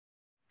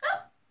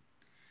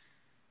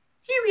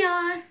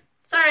are.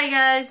 Sorry,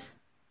 guys.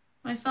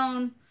 My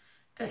phone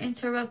got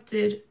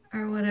interrupted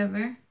or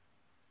whatever.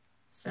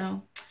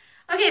 So,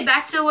 okay,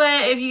 back to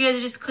what, if you guys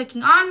are just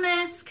clicking on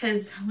this,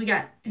 because we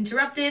got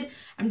interrupted.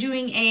 I'm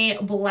doing a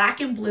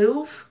black and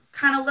blue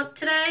kind of look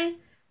today,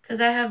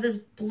 because I have this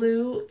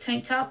blue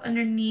tank top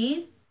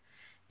underneath.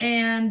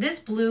 And this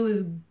blue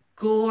is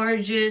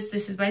gorgeous.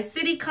 This is by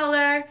City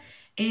Color.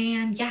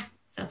 And yeah,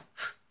 so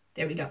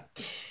there we go.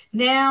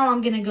 Now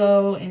I'm going to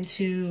go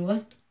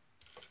into,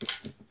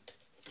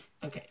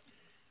 okay,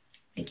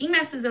 making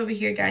messes over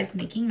here, guys,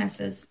 making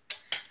messes.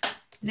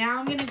 Now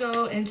I'm going to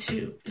go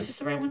into, is this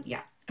the right one?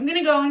 Yeah. I'm going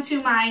to go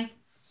into my,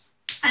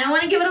 I don't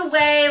want to give it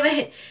away,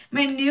 but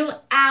my new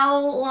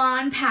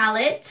Owlon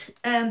palette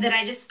that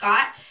I just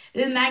got.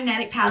 The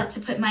magnetic palette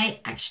to put my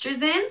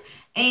extras in.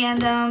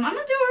 And I'm going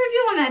to do a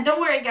review on that.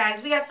 Don't worry,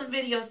 guys. We got some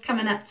videos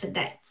coming up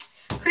today.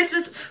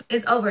 Christmas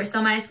is over,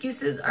 so my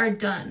excuses are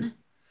done.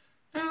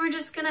 And we're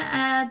just going to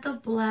add the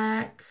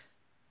black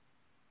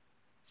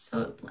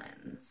so it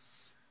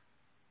blends.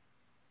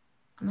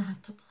 I'm going to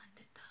have to blend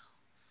it,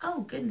 though.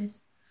 Oh, goodness.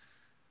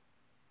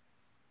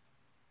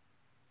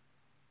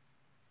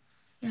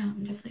 Yeah,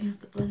 I'm definitely going to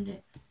have to blend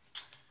it.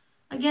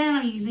 Again,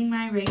 I'm using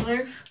my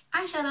regular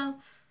eyeshadow.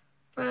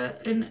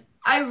 And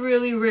I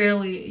really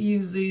rarely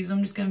use these.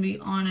 I'm just going to be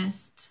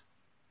honest.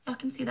 Y'all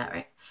can see that,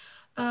 right?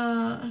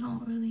 I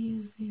don't really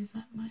use these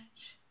that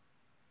much.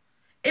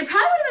 It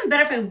probably would have been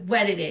better if I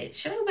wetted it.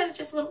 Should I have wetted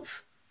just a little?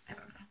 I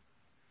don't know.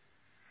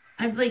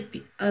 I've like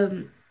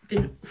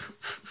been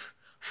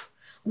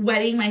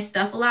wetting my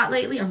stuff a lot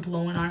lately. I'm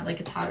blowing on it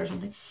like a tot or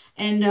something.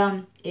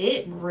 And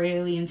it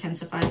really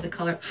intensifies the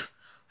color.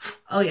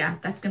 Oh yeah,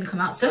 that's going to come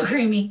out so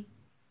creamy.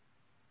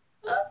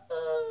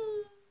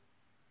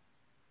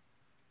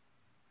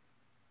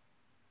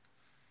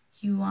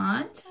 You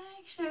want to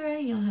make sure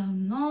you have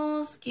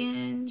no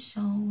skin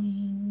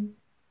showing.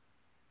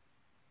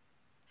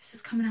 This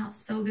is coming out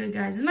so good,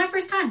 guys. This is my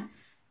first time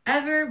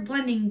ever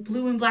blending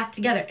blue and black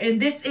together. And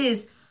this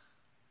is,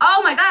 oh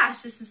my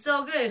gosh, this is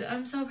so good.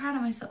 I'm so proud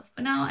of myself.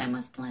 But now I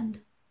must blend.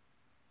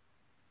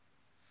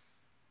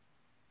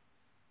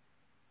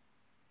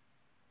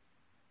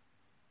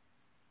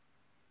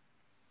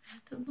 I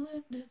have to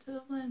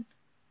blend.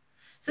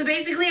 So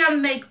basically,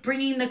 I'm like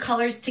bringing the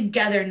colors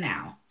together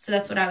now. So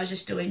that's what I was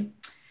just doing.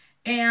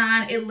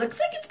 And it looks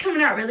like it's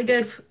coming out really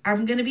good.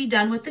 I'm going to be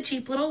done with the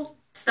cheap little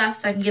stuff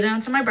so I can get it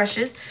onto my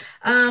brushes.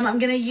 I'm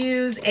going to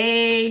use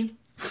a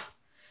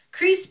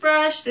crease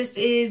brush. This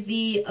is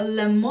the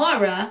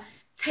Lamora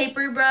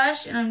taper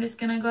brush. And I'm just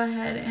going to go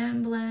ahead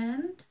and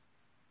blend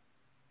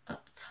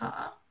up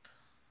top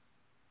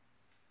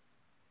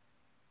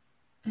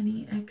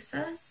any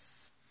excess.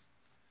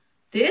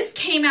 This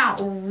came out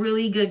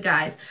really good,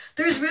 guys.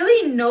 There's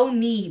really no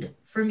need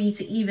for me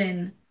to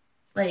even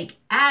like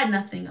add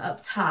nothing up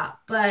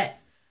top, but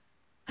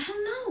I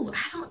don't know.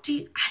 I don't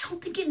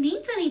think it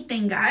needs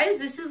anything, guys.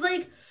 This is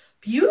like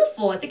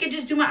beautiful. I think I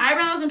just do my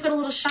eyebrows and put a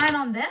little shine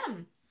on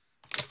them.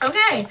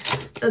 Okay,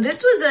 so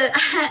this was a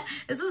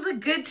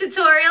good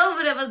tutorial,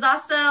 but it was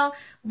also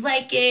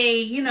like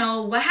a, you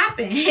know, what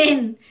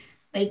happened?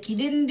 Like you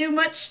didn't do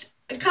much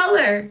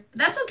color.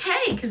 That's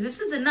okay, because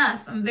this is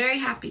enough. I'm very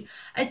happy.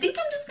 I think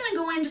I'm just going to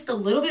go in just a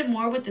little bit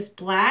more with this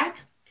black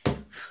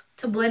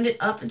to blend it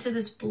up into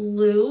this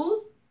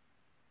blue.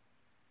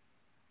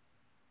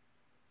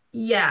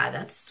 Yeah,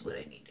 that's what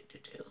I needed to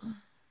do.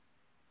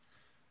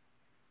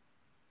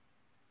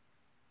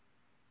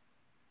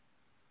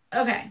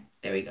 Okay,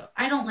 there we go.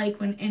 I don't like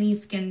when any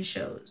skin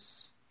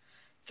shows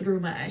through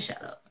my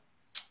eyeshadow.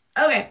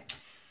 Okay.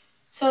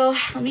 So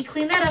let me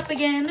clean that up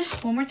again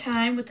one more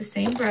time with the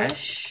same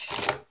brush.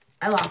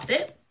 I lost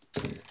it.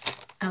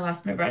 I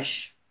lost my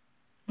brush.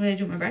 What did I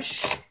do with my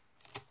brush?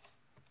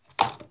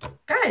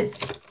 Guys,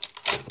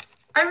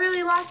 I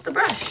really lost the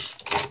brush.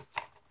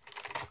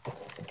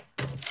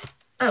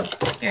 Oh,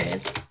 here it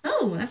is.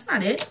 No, that's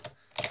not it.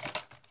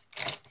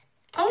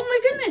 Oh my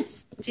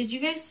goodness. Did you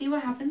guys see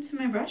what happened to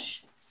my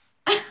brush?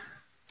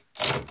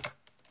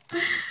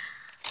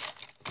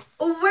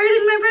 Where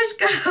did my brush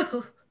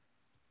go?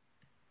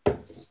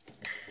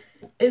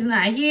 It's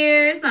not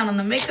here. It's not on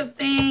the makeup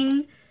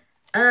thing.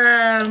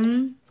 Yeah.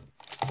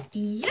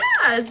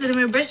 So did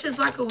my brush just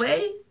walk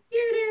away?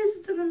 Here it is.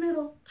 It's in the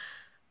middle.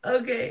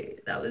 Okay.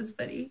 That was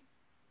funny.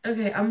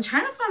 Okay. I'm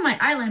trying to find my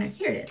eyeliner.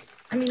 Here it is.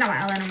 I mean, not my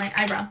eyeliner, my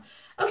eyebrow.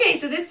 Okay.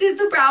 So this is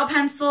the brow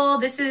pencil.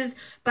 This is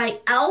by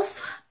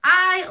e.l.f.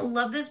 I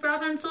love this brow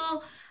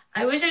pencil.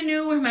 I wish I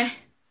knew where my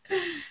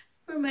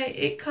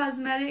It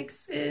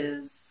Cosmetics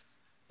is.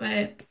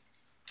 But,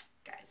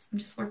 guys, I'm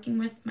just working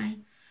with my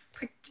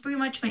pretty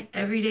much my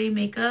everyday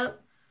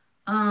makeup.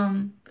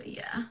 But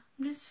yeah,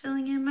 I'm just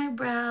filling in my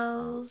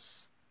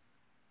brows.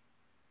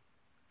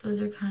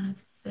 Those are kind of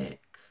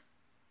thick.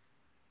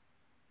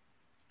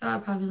 Y'all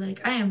are probably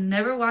like, I am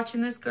never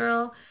watching this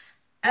girl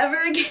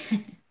ever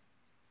again.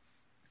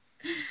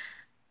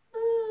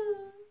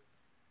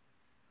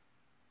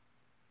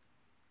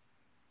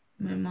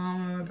 My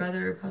mom or my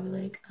brother are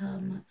probably like,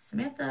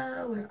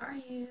 Samantha, where are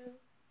you?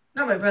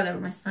 Not my brother,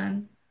 but my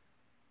son.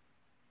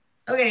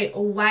 Okay,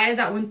 why is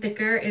that one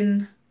thicker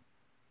and...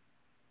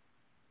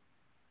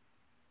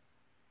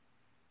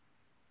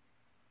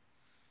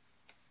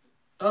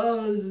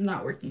 Oh, this is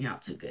not working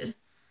out too good.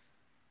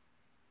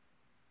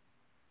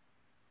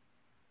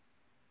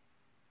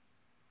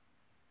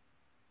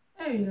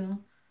 There you go.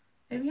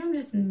 Maybe I'm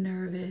just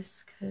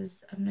nervous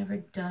because I've never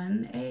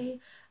done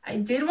I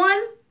did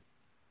one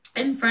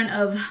in front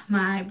of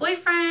my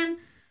boyfriend,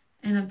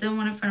 and I've done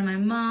one in front of my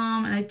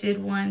mom, and I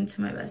did one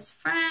to my best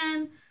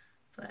friend.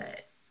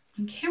 But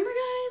on camera,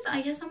 guys,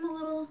 I guess I'm a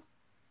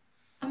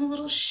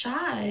little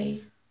shy.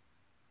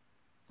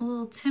 A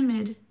little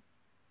timid.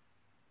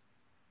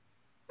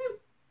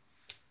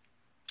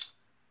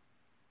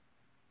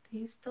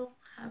 These don't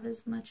have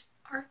as much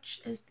arch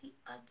as the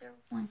other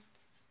ones.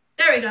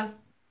 There we go.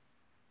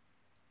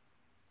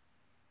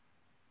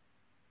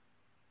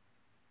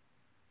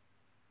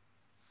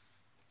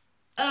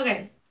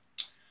 Okay.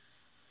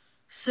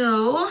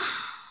 So,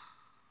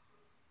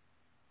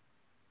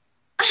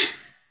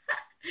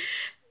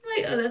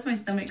 like, oh, that's my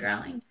stomach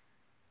growling.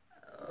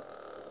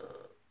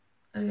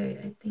 Okay,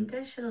 I think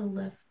I should have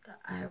left the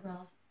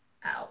eyebrows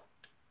out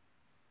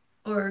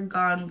or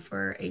gone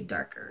for a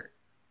darker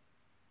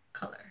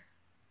color.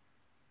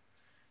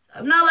 So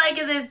I'm not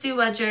liking this too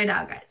much right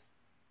now, guys.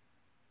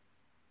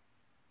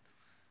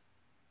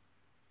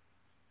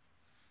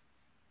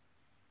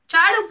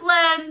 Try to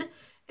blend,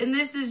 and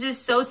this is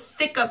just so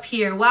thick up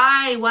here.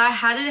 Why?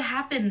 How did it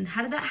happen?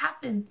 How did that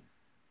happen?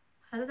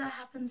 How did that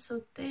happen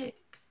so thick?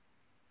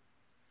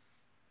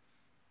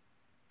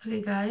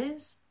 Okay,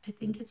 guys, I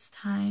think it's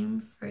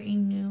time for a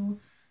new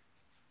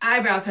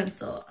eyebrow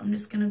pencil. I'm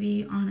just gonna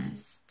be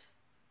honest.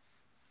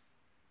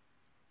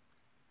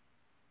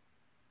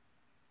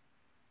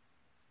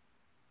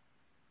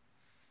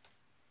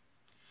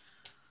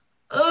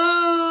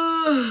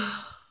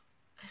 Oh,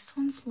 this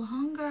one's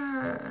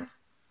longer.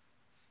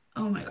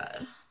 Oh my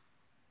God.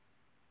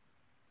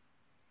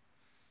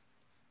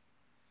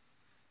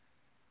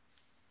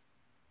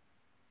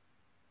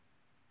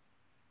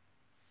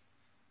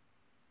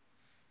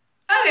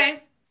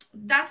 Okay,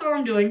 that's all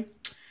I'm doing.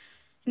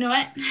 You know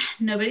what?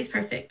 Nobody's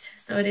perfect,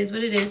 so it is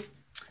what it is.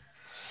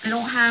 I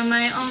don't have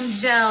my own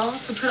gel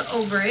to put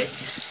over it.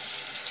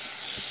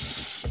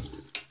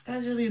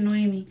 That's really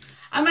annoying me.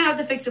 I might have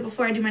to fix it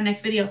before I do my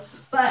next video.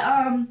 But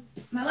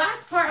my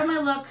last part of my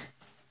look,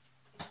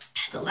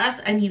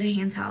 I need a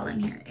hand towel in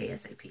here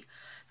ASAP.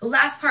 The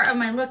last part of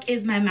my look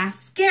is my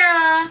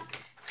mascara,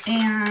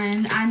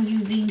 and I'm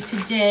using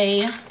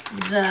today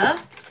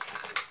the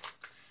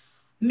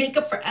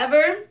Makeup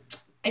Forever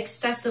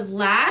Excessive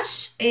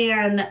Lash.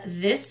 And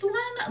this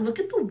one, look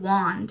at the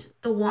wand.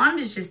 The wand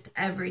is just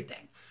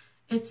everything.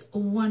 It's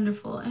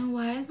wonderful. And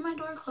why is my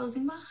door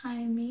closing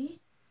behind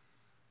me?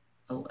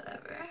 Oh,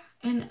 whatever.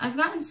 And I've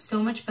gotten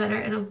so much better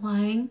at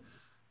applying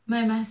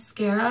my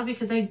mascara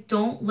because I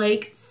don't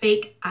like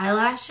fake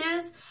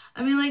eyelashes.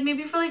 I mean, like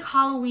maybe for like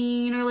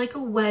Halloween or like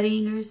a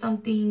wedding or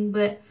something,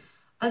 but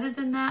other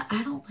than that,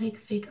 I don't like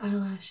fake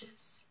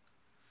eyelashes.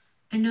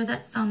 I know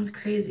that sounds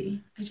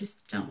crazy. I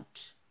just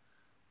don't.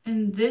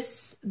 And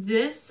this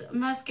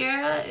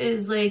mascara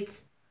is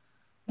like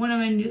one of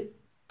my new...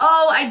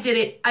 Oh, I did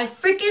it. I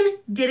freaking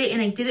did it,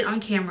 and I did it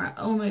on camera.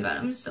 Oh my God,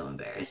 I'm so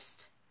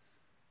embarrassed.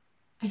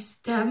 I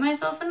stabbed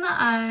myself in the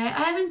eye.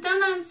 I haven't done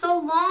that in so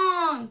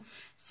long.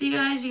 See,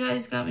 guys, you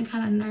guys got me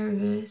kind of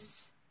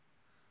nervous.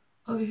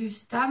 Over here,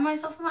 stabbed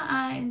myself in my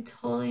eye and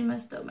totally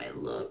messed up my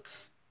look.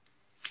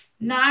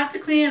 Now I have to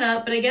clean it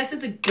up, but I guess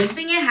it's a good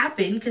thing it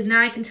happened because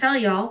now I can tell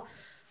y'all.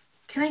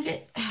 Can I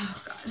get...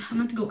 Oh, God. I'm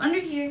going to go under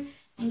here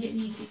and get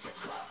me a Q-tip.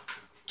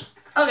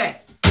 Okay.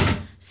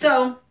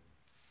 So,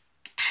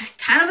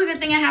 kind of a good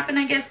thing it happened,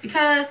 I guess,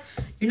 because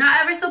you're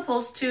not ever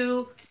supposed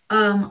to...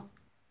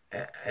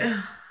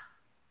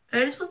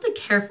 You're supposed to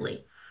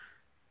carefully.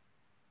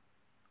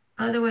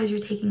 Otherwise, you're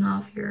taking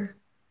off your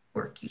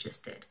work you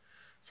just did.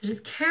 So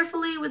just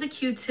carefully with a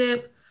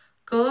Q-tip,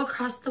 go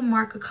across the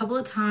mark a couple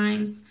of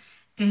times,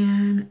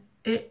 and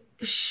it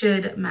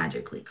should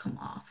magically come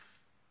off.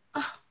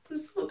 Oh, I'm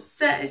so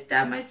upset I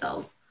stabbed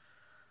myself.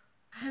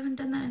 I haven't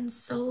done that in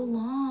so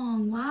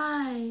long.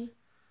 Why?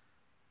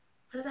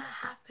 Why did that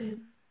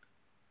happen?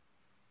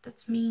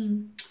 That's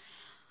mean.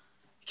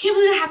 Can't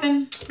believe that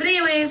happened. But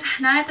anyways,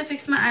 now I have to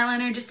fix my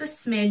eyeliner just a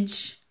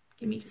smidge.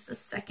 Give me just a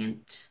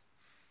second.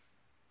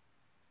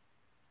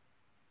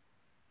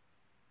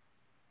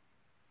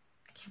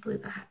 I can't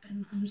believe that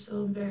happened. I'm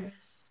so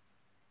embarrassed.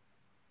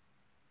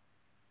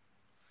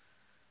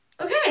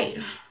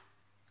 Okay.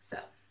 So,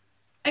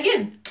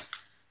 again,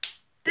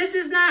 this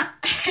is not,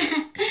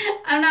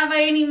 I'm not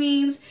by any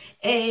means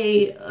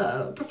a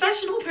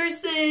professional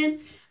person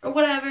or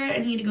whatever. I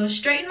need to go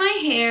straighten my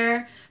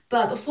hair.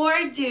 But before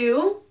I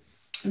do,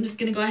 I'm just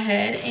going to go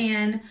ahead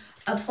and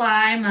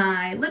apply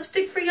my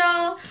lipstick for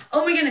y'all.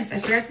 Oh my goodness, I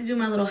forgot to do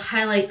my little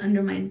highlight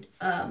under my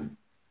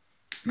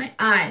my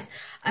eyes.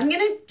 I'm going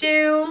to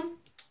do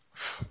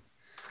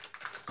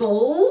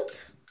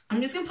gold.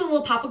 I'm just going to put a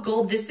little pop of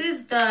gold. This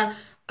is the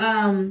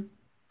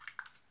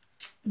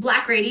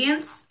Black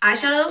Radiance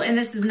eyeshadow, and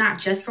this is not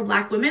just for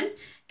Black women.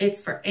 It's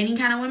for any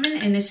kind of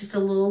women, and it's just a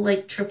little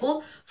like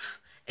triple,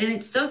 and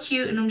it's so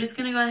cute. And I'm just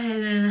gonna go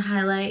ahead and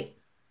highlight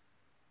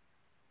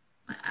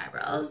my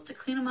eyebrows to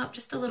clean them up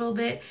just a little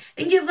bit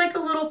and give like a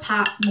little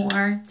pop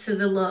more to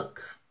the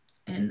look.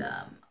 And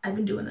I've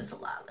been doing this a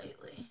lot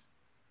lately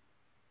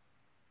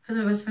because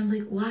my best friend's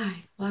like,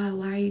 why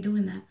are you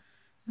doing that?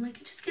 I'm like,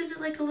 it just gives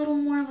it like a little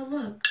more of a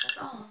look, that's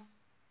all.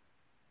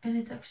 And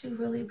it's actually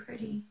really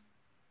pretty.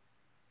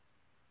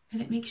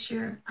 And it makes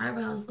your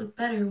eyebrows look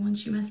better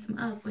once you mess them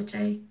up, which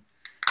I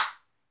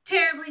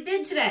terribly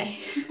did today.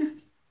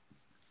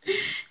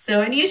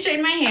 So I need to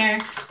straighten my hair.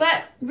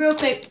 But real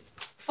quick,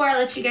 before I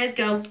let you guys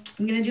go,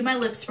 I'm going to do my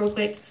lips real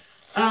quick.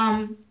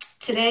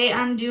 Today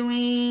I'm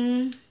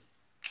doing,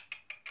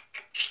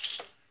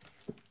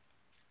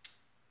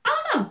 I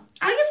don't know.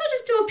 I guess I'll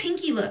just do a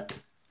pinky look.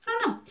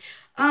 I don't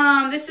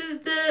know. This is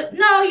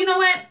no, you know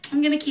what?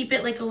 I'm going to keep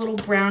it like a little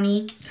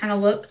brownie kind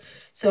of look.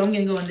 So I'm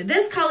going to go into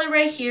this color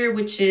right here,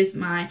 which is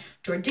my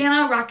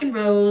Jordana Rockin'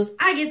 Rose.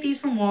 I get these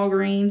from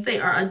Walgreens. They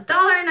are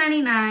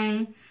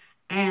 $1.99.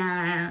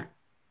 And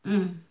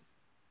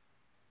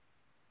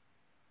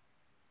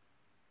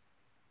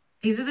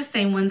these are the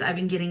same ones I've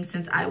been getting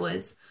since I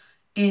was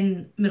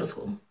in middle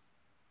school.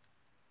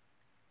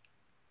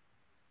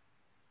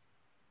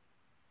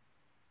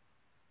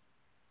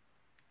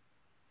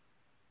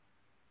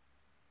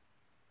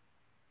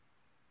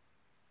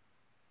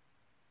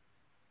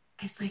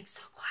 It's like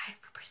so quiet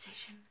for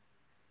precision.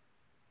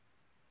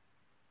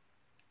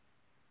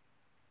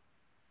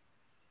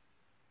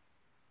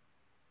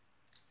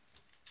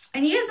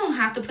 And you guys don't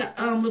have to put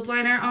lip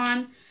liner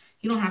on.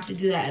 You don't have to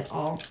do that at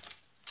all.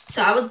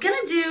 So I was going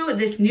to do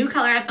this new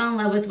color I fell in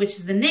love with, which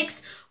is the NYX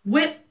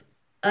Whip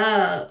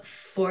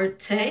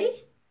Forte.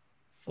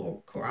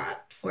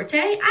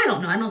 I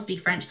don't know. I don't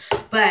speak French.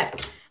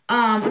 But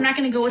I'm not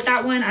going to go with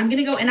that one. I'm going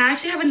to go, and I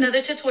actually have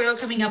another tutorial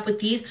coming up with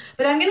these.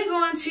 But I'm going to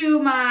go into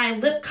my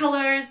lip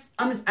colors,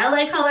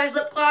 LA Colors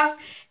lip gloss.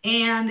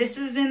 And this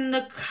is in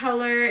the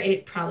color,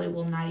 it probably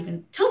will not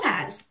even,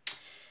 Topaz.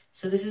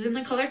 So this is in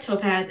the color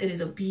Topaz. It is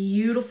a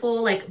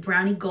beautiful, like,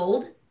 brownie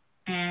gold.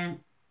 And,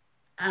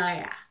 oh,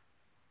 yeah.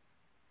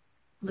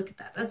 Look at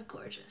that. That's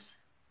gorgeous.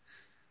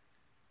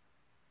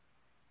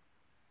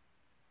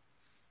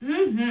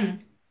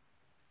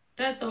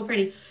 That's so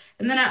pretty.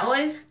 And then I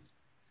always...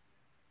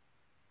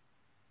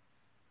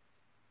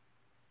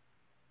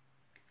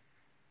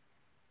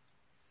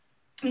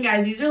 And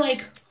guys, these are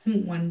like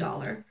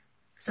 $1.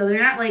 So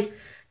they're not like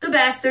the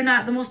best. They're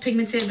not the most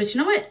pigmented. But you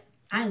know what?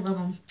 I love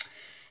them.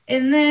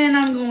 And then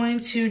I'm going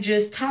to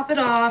just top it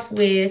off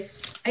with...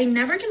 I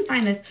never can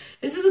find this.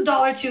 This is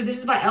 $1 too. This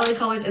is by LA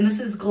Colors, and this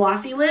is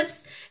Glossy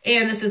Lips.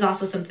 And this is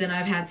also something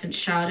I've had since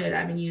childhood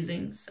I've been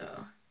using,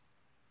 so.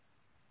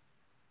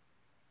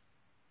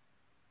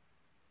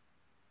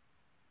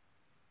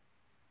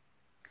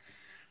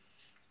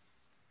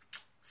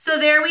 So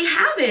there we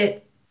have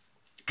it.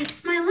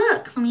 It's my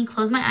look. Let me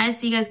close my eyes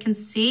so you guys can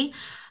see.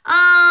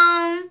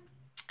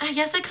 I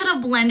guess I could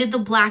have blended the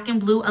black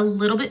and blue a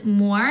little bit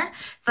more.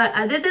 But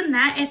other than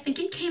that, I think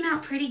it came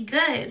out pretty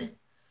good.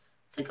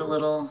 It's like a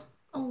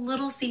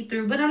little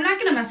see-through, but I'm not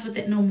going to mess with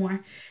it no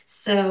more.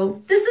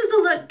 So this is the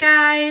look,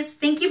 guys.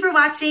 Thank you for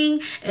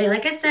watching. And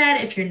like I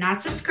said, if you're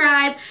not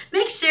subscribed,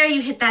 make sure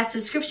you hit that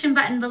subscription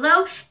button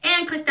below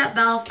and click that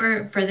bell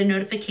for further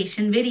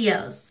notification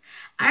videos.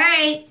 All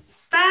right,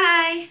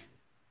 bye.